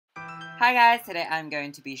Hi guys, today I'm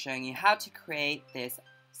going to be showing you how to create this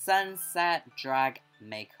sunset drag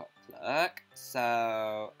makeup look.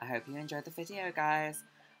 So I hope you enjoyed the video, guys.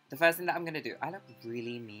 The first thing that I'm going to do, I look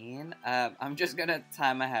really mean. I'm just going to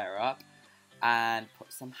tie my hair up and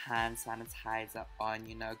put some hand sanitizer on,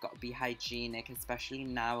 you know, got to be hygienic, especially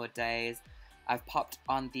nowadays. I've popped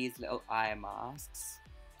on these little eye masks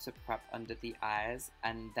to prep under the eyes,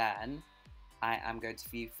 and then I am going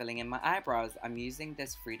to be filling in my eyebrows. I'm using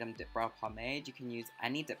this Freedom Dip Brow Pomade. You can use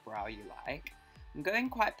any dip brow you like. I'm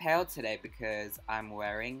going quite pale today because I'm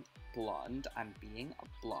wearing blonde. I'm being a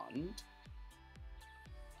blonde.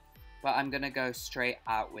 But I'm going to go straight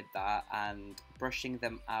out with that and brushing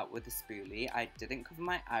them out with a spoolie. I didn't cover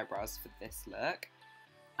my eyebrows for this look.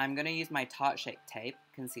 I'm going to use my Tarte Shape Tape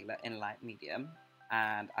Concealer in light medium.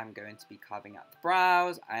 And I'm going to be carving out the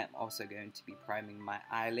brows. I am also going to be priming my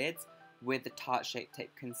eyelids with the Tarte Shape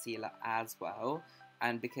Tape Concealer as well.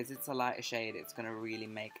 And because it's a lighter shade, it's going to really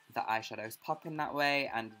make the eyeshadows pop in that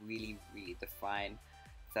way and really, really define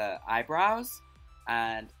the eyebrows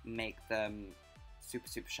and make them super,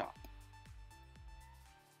 super sharp.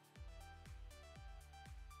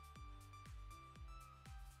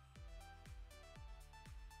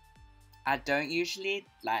 I don't usually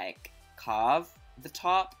like carve the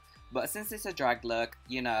top, but since it's a drag look,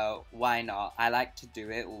 you know, why not? I like to do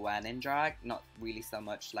it when in drag, not really so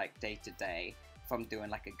much like day to day if I'm doing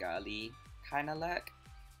like a girly kind of look.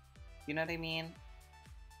 You know what I mean?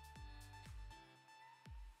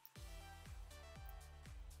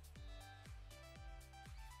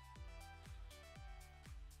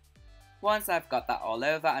 Once I've got that all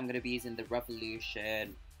over, I'm going to be using the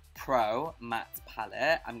Revolution Pro Matte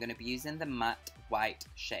Palette. I'm going to be using the matte white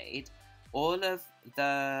shade. All of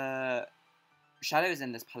the shadows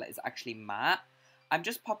in this palette is actually matte. I'm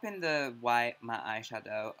just popping the white matte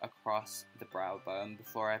eyeshadow across the brow bone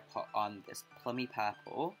before I put on this plummy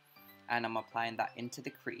purple. And I'm applying that into the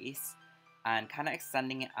crease and kind of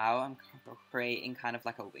extending it out. I'm creating kind of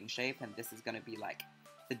like a wing shape, and this is going to be like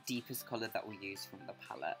the deepest colour that we use from the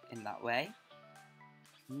palette in that way.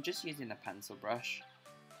 I'm just using a pencil brush.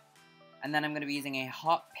 And then I'm going to be using a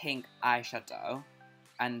hot pink eyeshadow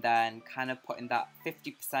and then kind of putting that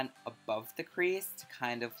 50% above the crease to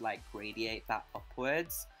kind of like gradiate that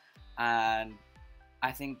upwards. And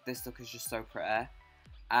I think this look is just so pretty.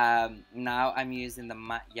 Now I'm using the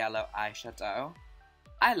matte yellow eyeshadow.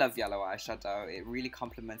 I love yellow eyeshadow. It really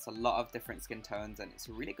complements a lot of different skin tones and it's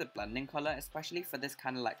a really good blending colour, especially for this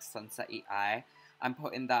kind of like sunset-y eye. I'm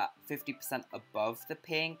putting that 50% above the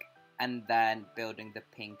pink and then building the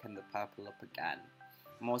pink and the purple up again.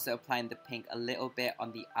 I'm also applying the pink a little bit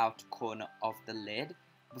on the outer corner of the lid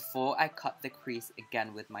before I cut the crease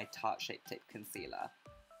again with my Tarte Shape Tape Concealer.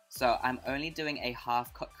 So I'm only doing a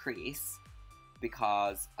half cut crease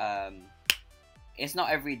because it's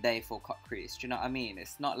not every day full cut crease, do you know what I mean?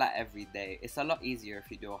 It's not like every day. It's a lot easier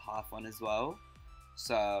if you do a half one as well.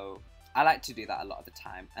 So I like to do that a lot of the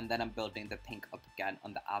time. And then I'm building the pink up again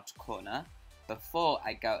on the outer corner before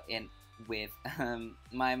I go in with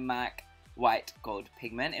my MAC white gold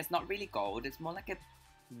pigment. It's not really gold, it's more like a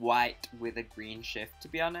white with a green shift, to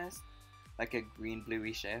be honest, like a green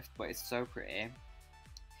bluey shift, but it's so pretty.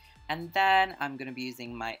 And then I'm going to be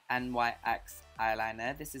using my NYX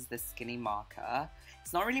eyeliner. This is the skinny marker.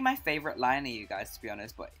 It's not really my favorite liner, you guys, to be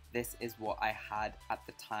honest, but this is what I had at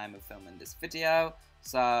the time of filming this video.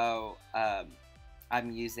 So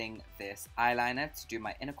I'm using this eyeliner to do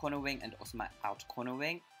my inner corner wing and also my outer corner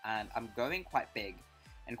wing, and I'm going quite big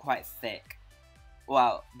and quite thick.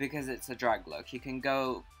 Well, because it's a drag look, you can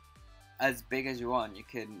go as big as you want. You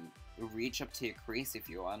can reach up to your crease if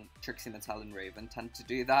you want. Trixie Mattel and Raven tend to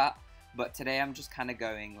do that, but today I'm just kind of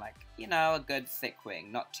going like, you know, a good thick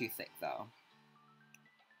wing, not too thick though,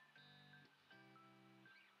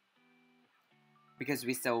 because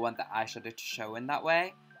we still want the eyeshadow to show in that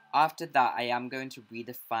way. After that, I am going to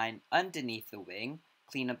redefine underneath the wing,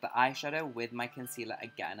 clean up the eyeshadow with my concealer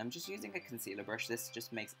again. I'm just using a concealer brush. This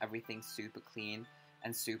just makes everything super clean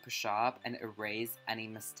and super sharp and erase any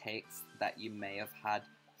mistakes that you may have had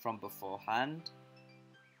from beforehand.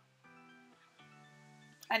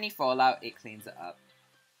 Any fallout, it cleans it up.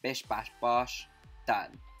 Bish bash bosh,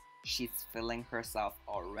 done. She's filling herself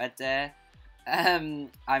already. I'm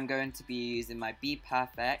going to be using my Be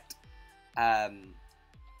Perfect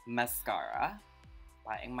mascara,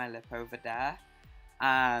 biting my lip over there.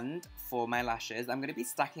 And for my lashes, I'm going to be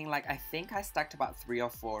stacking, like, I think I stacked about 3 or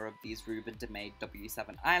 4 of these Ruben de May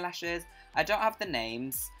W7 eyelashes. I don't have the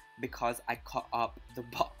names because I cut up the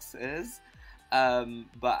boxes,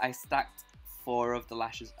 but I stacked 4 of the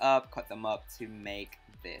lashes up, cut them up to make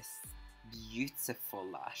this beautiful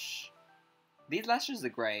lash These lashes are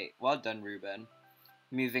great. Well done, Ruben.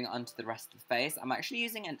 Moving on to the rest of the face, I'm actually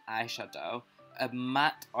using an eyeshadow, a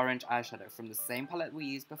matte orange eyeshadow from the same palette we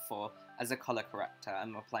used before as a colour corrector.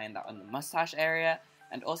 I'm applying that on the mustache area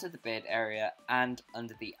and also the beard area and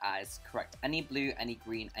under the eyes to correct any blue, any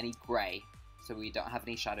green, any grey, so we don't have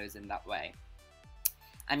any shadows in that way.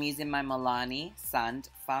 I'm using my Milani Sand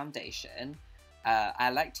Foundation. I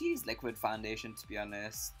like to use liquid foundation, to be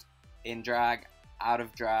honest, in drag, out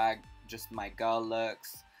of drag, just my girl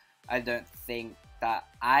looks. I don't think that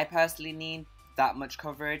I personally need that much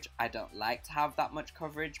coverage. I don't like to have that much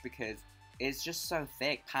coverage because it's just so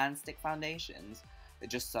thick. Pan stick foundations are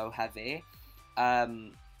just so heavy.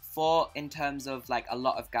 In terms of like a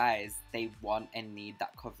lot of guys, they want and need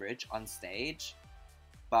that coverage on stage,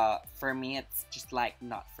 but for me it's just like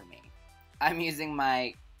not for me. I'm using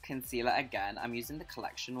my concealer again. I'm using the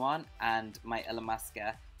collection one and my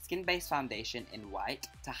Illamasqua skin based foundation in white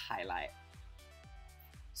to highlight.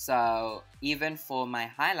 So even for my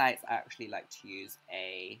highlights, I actually like to use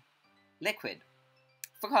a liquid.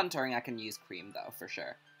 For contouring, I can use cream though, for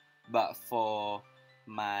sure. But for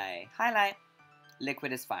my highlight,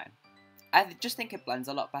 liquid is fine. I just think it blends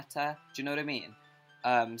a lot better. Do you know what I mean?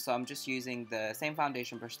 So I'm just using the same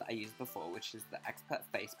foundation brush that I used before, which is the Expert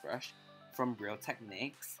Face Brush from Real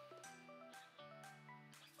Techniques.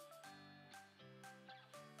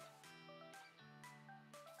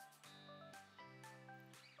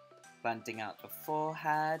 Blending out the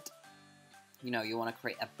forehead. You know, you want to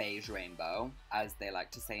create a beige rainbow, as they like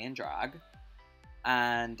to say in drag.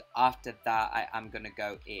 And after that, I am going to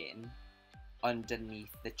go in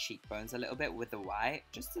underneath the cheekbones a little bit with the white.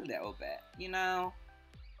 Just a little bit. You know,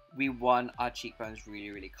 we want our cheekbones really,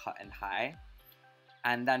 really cut and high.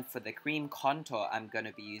 And then for the cream contour, I'm going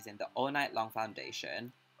to be using the All Night Long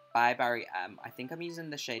foundation by Barry M. I think I'm using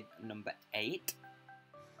the shade number 8.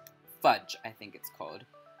 Fudge, I think it's called.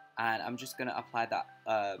 And I'm just going to apply that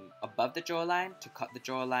above the jawline to cut the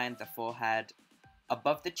jawline, the forehead,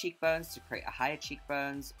 above the cheekbones to create a higher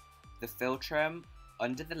cheekbones, the philtrum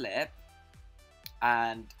under the lip,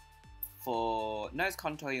 and for nose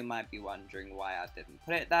contour you might be wondering why I didn't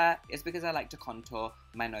put it there. It's because I like to contour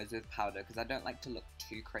my nose with powder because I don't like to look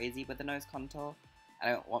too crazy with the nose contour.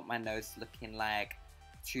 I don't want my nose looking like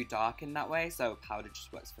too dark in that way, so powder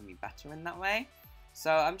just works for me better in that way. So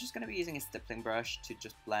I'm just going to be using a stippling brush to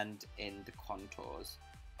just blend in the contours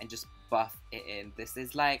and just buff it in. This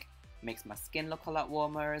is like, makes my skin look a lot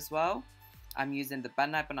warmer as well. I'm using the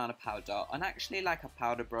Bad Night Banana powder on actually like a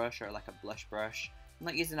powder brush or like a blush brush. I'm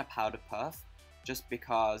not using a powder puff just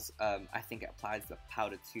because I think it applies the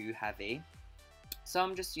powder too heavy. So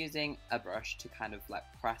I'm just using a brush to kind of like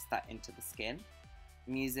press that into the skin.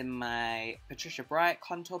 I'm using my Patricia Bright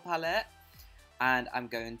contour palette and I'm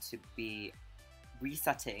going to be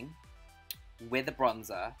resetting with a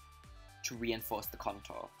bronzer to reinforce the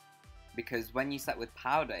contour, because when you set with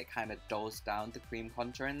powder it kind of dulls down the cream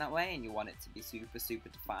contour in that way and you want it to be super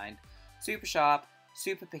defined, super sharp,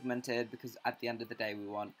 super pigmented, because at the end of the day we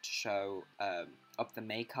want to show up the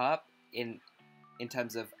makeup in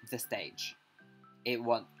terms of the stage. It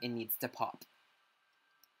needs to pop.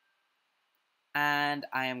 And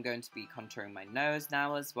I am going to be contouring my nose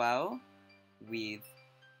now as well with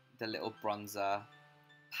the little bronzer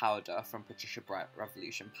powder from Patricia Bright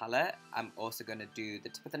Revolution palette. I'm also going to do the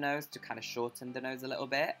tip of the nose to kind of shorten the nose a little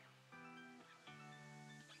bit.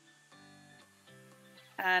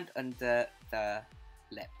 And under the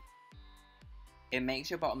lip. It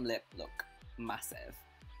makes your bottom lip look massive.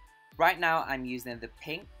 Right now I'm using the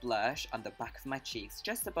pink blush on the back of my cheeks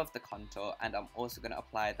just above the contour, and I'm also going to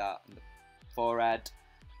apply that on the forehead,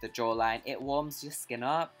 the jawline. It warms your skin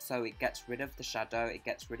up, so it gets rid of the shadow, it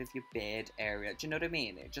gets rid of your beard area. Do you know what I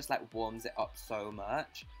mean? It just like warms it up so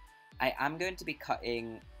much. I am going to be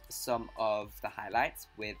cutting some of the highlights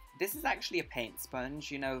with, this is actually a paint sponge,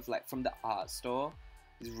 you know, like from the art store.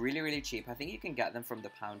 It's really cheap. I think you can get them from the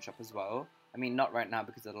pound shop as well. I mean, not right now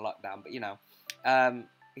because of the lockdown, but you know.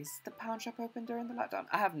 Is the pound shop open during the lockdown?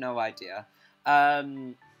 I have no idea.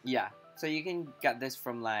 Yeah, so you can get this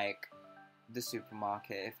from like the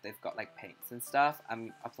supermarket if they've got like paints and stuff.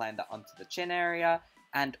 I'm applying that onto the chin area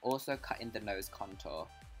and also cutting the nose contour.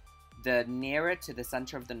 The nearer to the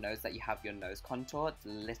center of the nose that you have your nose contour,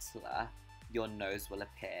 the littler your nose will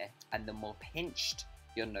appear, and the more pinched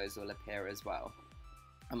your nose will appear as well.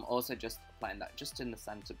 I'm also just applying that just in the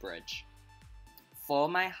center bridge. For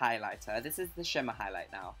my highlighter, this is the shimmer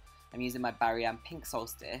highlight now. I'm using my Barry M Pink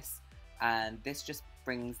Solstice, and this just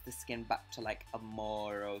brings the skin back to like a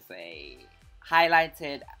more of a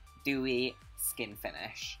highlighted, dewy skin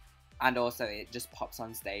finish. And also it just pops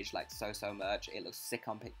on stage like so much. It looks sick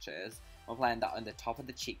on pictures. I'm applying that on the top of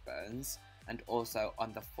the cheekbones and also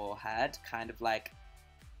on the forehead, kind of like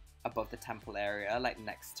above the temple area, like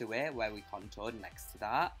next to it where we contoured, next to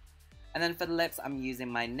that. And then for the lips, I'm using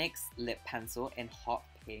my NYX lip pencil in hot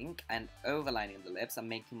pink and overlining the lips. I'm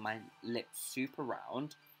making my lips super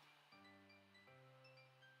round.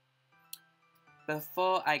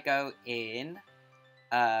 Before I go in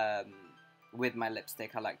with my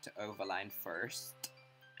lipstick, I like to overline first.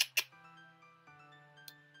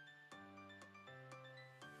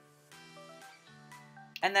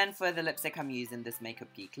 And then for the lipstick, I'm using this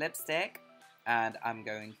Makeup Geek lipstick. And I'm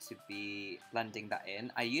going to be blending that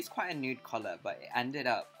in. I used quite a nude colour, but it ended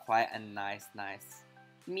up quite a nice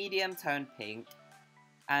medium toned pink.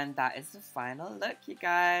 And that is the final look, you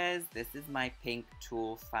guys. This is my pink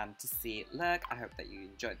tulle fantasy look. I hope that you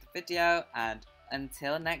enjoyed the video. And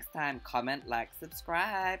until next time, comment, like,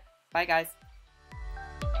 subscribe. Bye, guys.